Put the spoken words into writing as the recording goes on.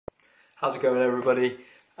How's it going, everybody?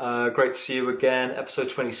 Great to see you again.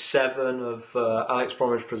 Episode 27 of Alex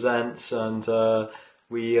Bromwich Presents, and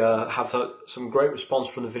we have some great response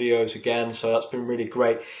from the videos again, so that's been really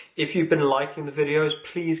great. If you've been liking the videos,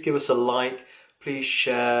 please give us a like, please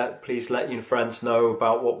share, please let your friends know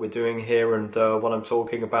about what we're doing here and what I'm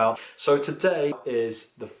talking about. So today is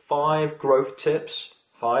the five growth tips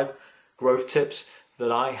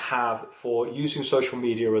that I have for using social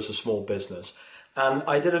media as a small business. And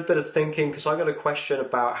I did a bit of thinking because I got a question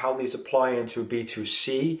about how these apply into a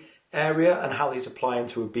B2C area and how these apply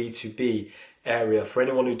into a B2B area. For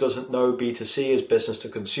anyone who doesn't know, B2C is business to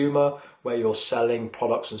consumer, where you're selling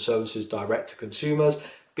products and services direct to consumers.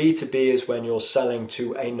 B2B is when you're selling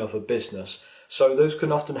to another business. So those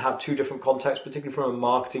can often have two different contexts, particularly from a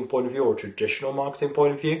marketing point of view or a traditional marketing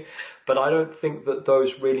point of view. But I don't think that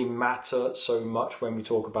those really matter so much when we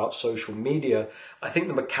talk about social media. I think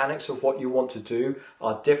the mechanics of what you want to do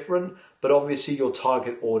are different, but obviously your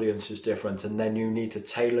target audience is different, and then you need to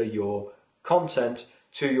tailor your content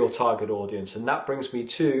to your target audience. And that brings me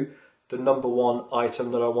to the number one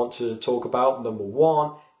item that I want to talk about. Number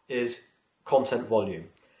one is content volume.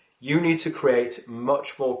 You need to create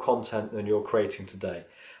much more content than you're creating today.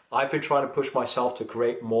 I've been trying to push myself to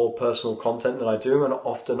create more personal content than I do, and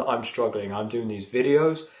often I'm struggling. I'm doing these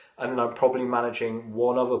videos, and I'm probably managing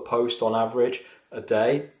one other post on average a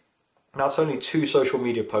day. That's only 2 social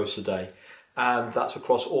media posts a day, and that's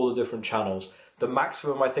across all the different channels. The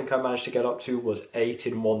maximum I think I managed to get up to was 8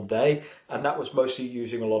 in one day, and that was mostly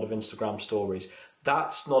using a lot of Instagram stories.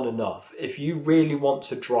 That's not enough. If you really want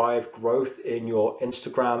to drive growth in your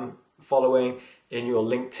Instagram following, in your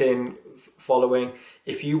LinkedIn following,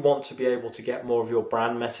 if you want to be able to get more of your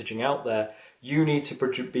brand messaging out there, you need to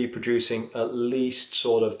be producing at least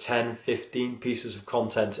sort of 10, 15 pieces of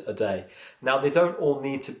content a day. Now, they don't all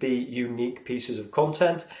need to be unique pieces of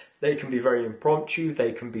content. They can be very impromptu.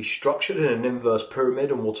 They can be structured in an inverse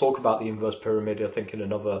pyramid, and we'll talk about the inverse pyramid, I think, in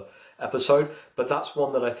another episode. But that's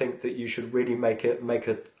one that I think that you should really make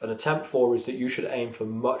an attempt for, is that you should aim for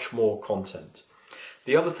much more content.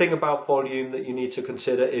 The other thing about volume that you need to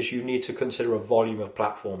consider is you need to consider a volume of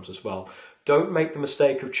platforms as well. Don't make the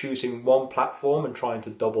mistake of choosing one platform and trying to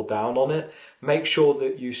double down on it. Make sure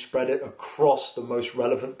that you spread it across the most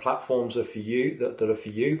relevant platforms that are for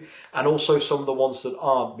you, and also some of the ones that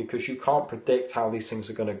aren't, because you can't predict how these things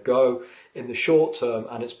are going to go in the short term,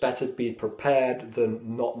 and it's better to be prepared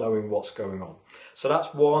than not knowing what's going on. So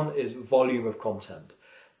that's one, is volume of content.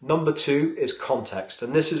 Number 2 is context,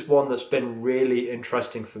 and this is one that's been really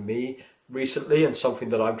interesting for me recently and something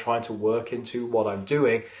that I'm trying to work into what I'm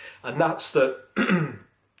doing, and that's that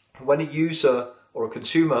when a user or a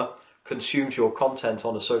consumer consumes your content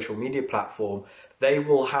on a social media platform, they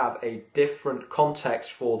will have a different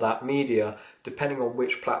context for that media depending on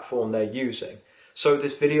which platform they're using. So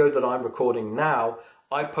this video that I'm recording now,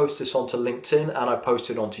 I post this onto LinkedIn and I post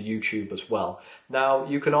it onto YouTube as well. Now,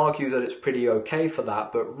 you can argue that it's pretty okay for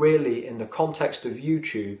that, but really in the context of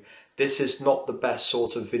YouTube, this is not the best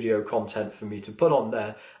sort of video content for me to put on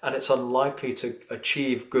there, and it's unlikely to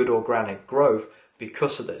achieve good organic growth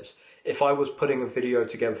because of this. If I was putting a video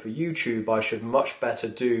together for YouTube, I should much better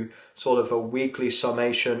do sort of a weekly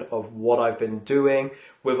summation of what I've been doing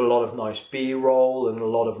with a lot of nice B-roll and a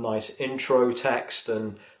lot of nice intro text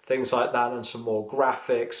and things like that, and some more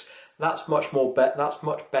graphics. That's much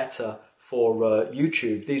better for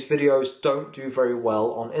YouTube. These videos don't do very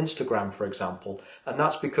well on Instagram, for example, and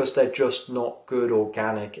that's because they're just not good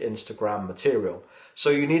organic Instagram material. So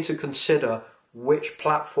you need to consider which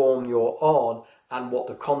platform you're on and what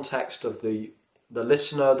the context of the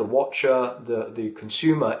listener, the watcher, the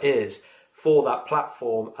consumer is for that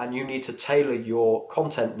platform, and you need to tailor your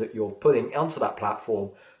content that you're putting onto that platform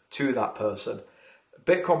to that person. A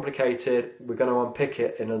bit complicated. We're going to unpick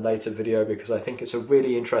it in a later video because I think it's a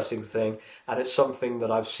really interesting thing, and it's something that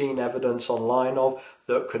I've seen evidence online of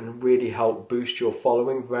that can really help boost your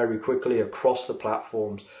following very quickly across the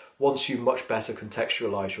platforms once you much better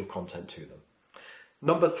contextualize your content to them.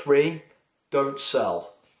 Number 3, don't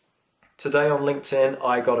sell. Today on LinkedIn,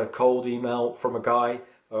 I got a cold email from a guy,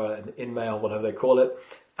 or an in-mail, whatever they call it,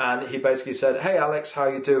 and he basically said, "Hey Alex, how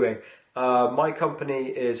you doing? My company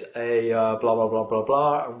is a blah, blah, blah, blah,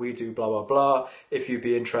 blah, and we do blah, blah, blah. If you'd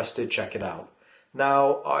be interested, check it out."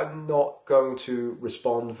 Now, I'm not going to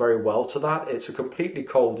respond very well to that. It's a completely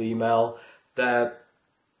cold email. Their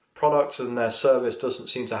product and their service doesn't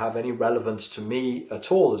seem to have any relevance to me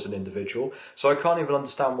at all as an individual. So I can't even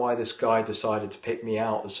understand why this guy decided to pick me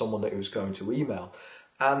out as someone that he was going to email.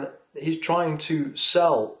 And he's trying to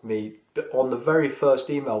sell me on the very first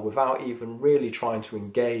email without even really trying to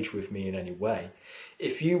engage with me in any way.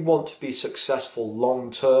 If you want to be successful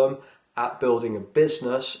long term at building a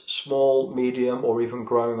business, small, medium, or even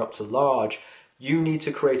growing up to large, you need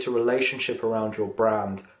to create a relationship around your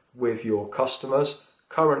brand with your customers,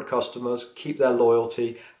 current customers, keep their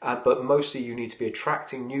loyalty, but mostly you need to be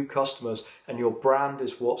attracting new customers, and your brand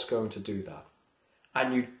is what's going to do that.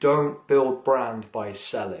 And you don't build brand by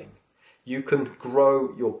selling. You can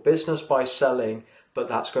grow your business by selling, but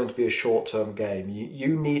that's going to be a short-term game.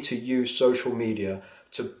 You need to use social media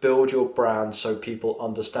to build your brand so people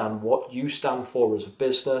understand what you stand for as a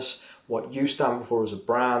business, what you stand for as a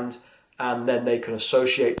brand, and then they can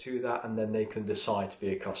associate to that, and then they can decide to be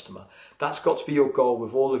a customer. That's got to be your goal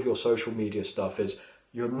with all of your social media stuff. Is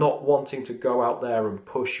you're not wanting to go out there and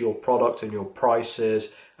push your product and your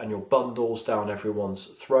prices and your bundles down everyone's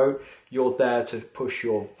throat. You're there to push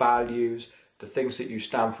your values, the things that you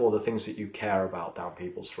stand for, the things that you care about down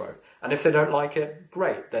people's throat. And if they don't like it,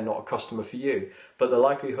 great, they're not a customer for you. But the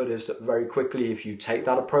likelihood is that very quickly, if you take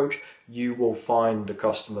that approach, you will find the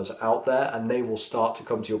customers out there and they will start to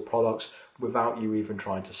come to your products without you even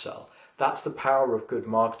trying to sell. That's the power of good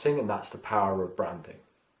marketing, and that's the power of branding.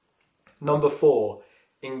 Number 4,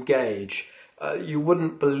 engage. You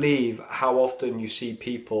wouldn't believe how often you see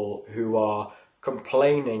people who are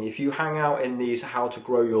complaining. If you hang out in these how to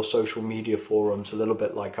grow your social media forums a little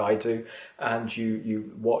bit like I do, and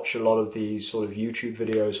you watch a lot of these sort of YouTube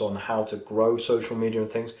videos on how to grow social media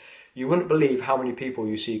and things, you wouldn't believe how many people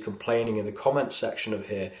you see complaining in the comments section of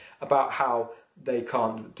here about how they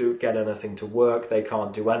can't get anything to work, they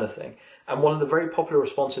can't do anything. And one of the very popular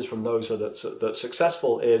responses from those that's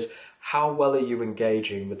successful is, how well are you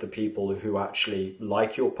engaging with the people who actually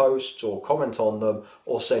like your posts or comment on them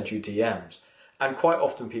or send you DMs? And quite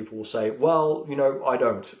often people will say, well, I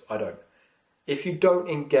don't. If you don't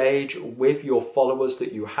engage with your followers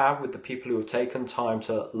that you have, with the people who have taken time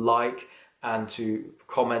to like and to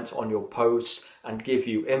comment on your posts and give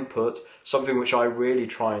you input, something which I really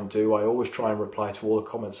try and do, I always try and reply to all the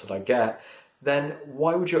comments that I get, then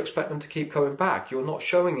why would you expect them to keep coming back? You're not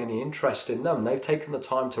showing any interest in them. They've taken the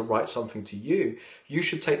time to write something to you. You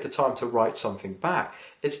should take the time to write something back.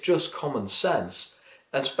 It's just common sense.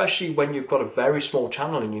 And especially when you've got a very small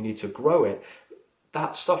channel and you need to grow it,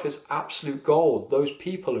 that stuff is absolute gold. Those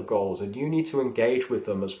people are gold, and you need to engage with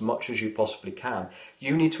them as much as you possibly can.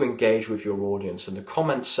 You need to engage with your audience, and the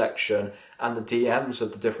comments section and the DMs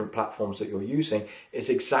of the different platforms that you're using is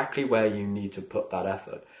exactly where you need to put that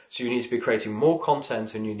effort. So you need to be creating more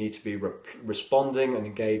content, and you need to be responding and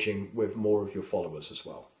engaging with more of your followers as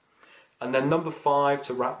well. And then number 5,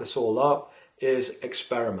 to wrap this all up, is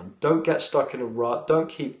experiment. Don't get stuck in a rut. Don't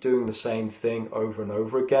keep doing the same thing over and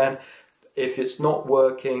over again. If it's not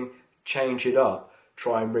working, change it up.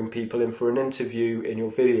 Try and bring people in for an interview in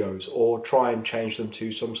your videos, or try and change them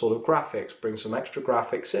to some sort of graphics. Bring some extra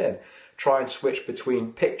graphics in. Try and switch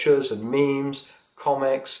between pictures and memes,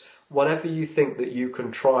 comics, whatever you think that you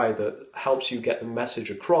can try that helps you get the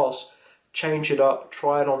message across. Change it up,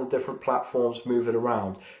 try it on the different platforms, move it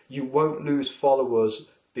around. You won't lose followers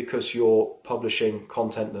because you're publishing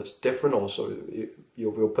content that's different, or so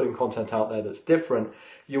you're putting content out there that's different.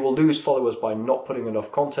 You will lose followers by not putting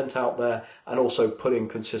enough content out there, and also putting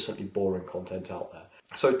consistently boring content out there.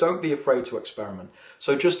 So don't be afraid to experiment.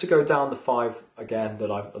 So just to go down the 5 again that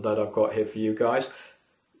I've got here for you guys.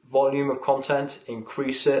 Volume of content,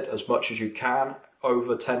 increase it as much as you can,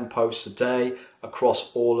 over 10 posts a day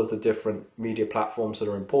across all of the different media platforms that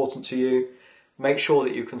are important to you. Make sure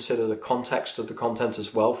that you consider the context of the content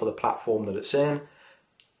as well for the platform that it's in.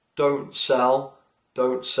 Don't sell.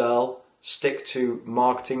 Stick to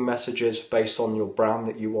marketing messages based on your brand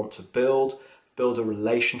that you want to build. Build a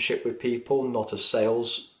relationship with people, not a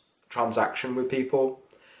sales transaction with people.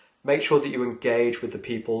 Make sure that you engage with the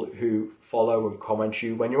people who follow and comment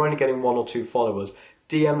you. When you're only getting 1 or 2 followers,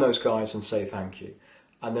 DM those guys and say thank you.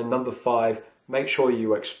 And then number 5, make sure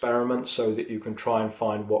you experiment so that you can try and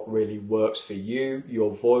find what really works for you,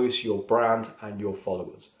 your voice, your brand, and your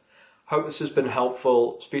followers. Hope this has been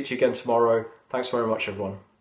helpful. Speak to you again tomorrow. Thanks very much, everyone.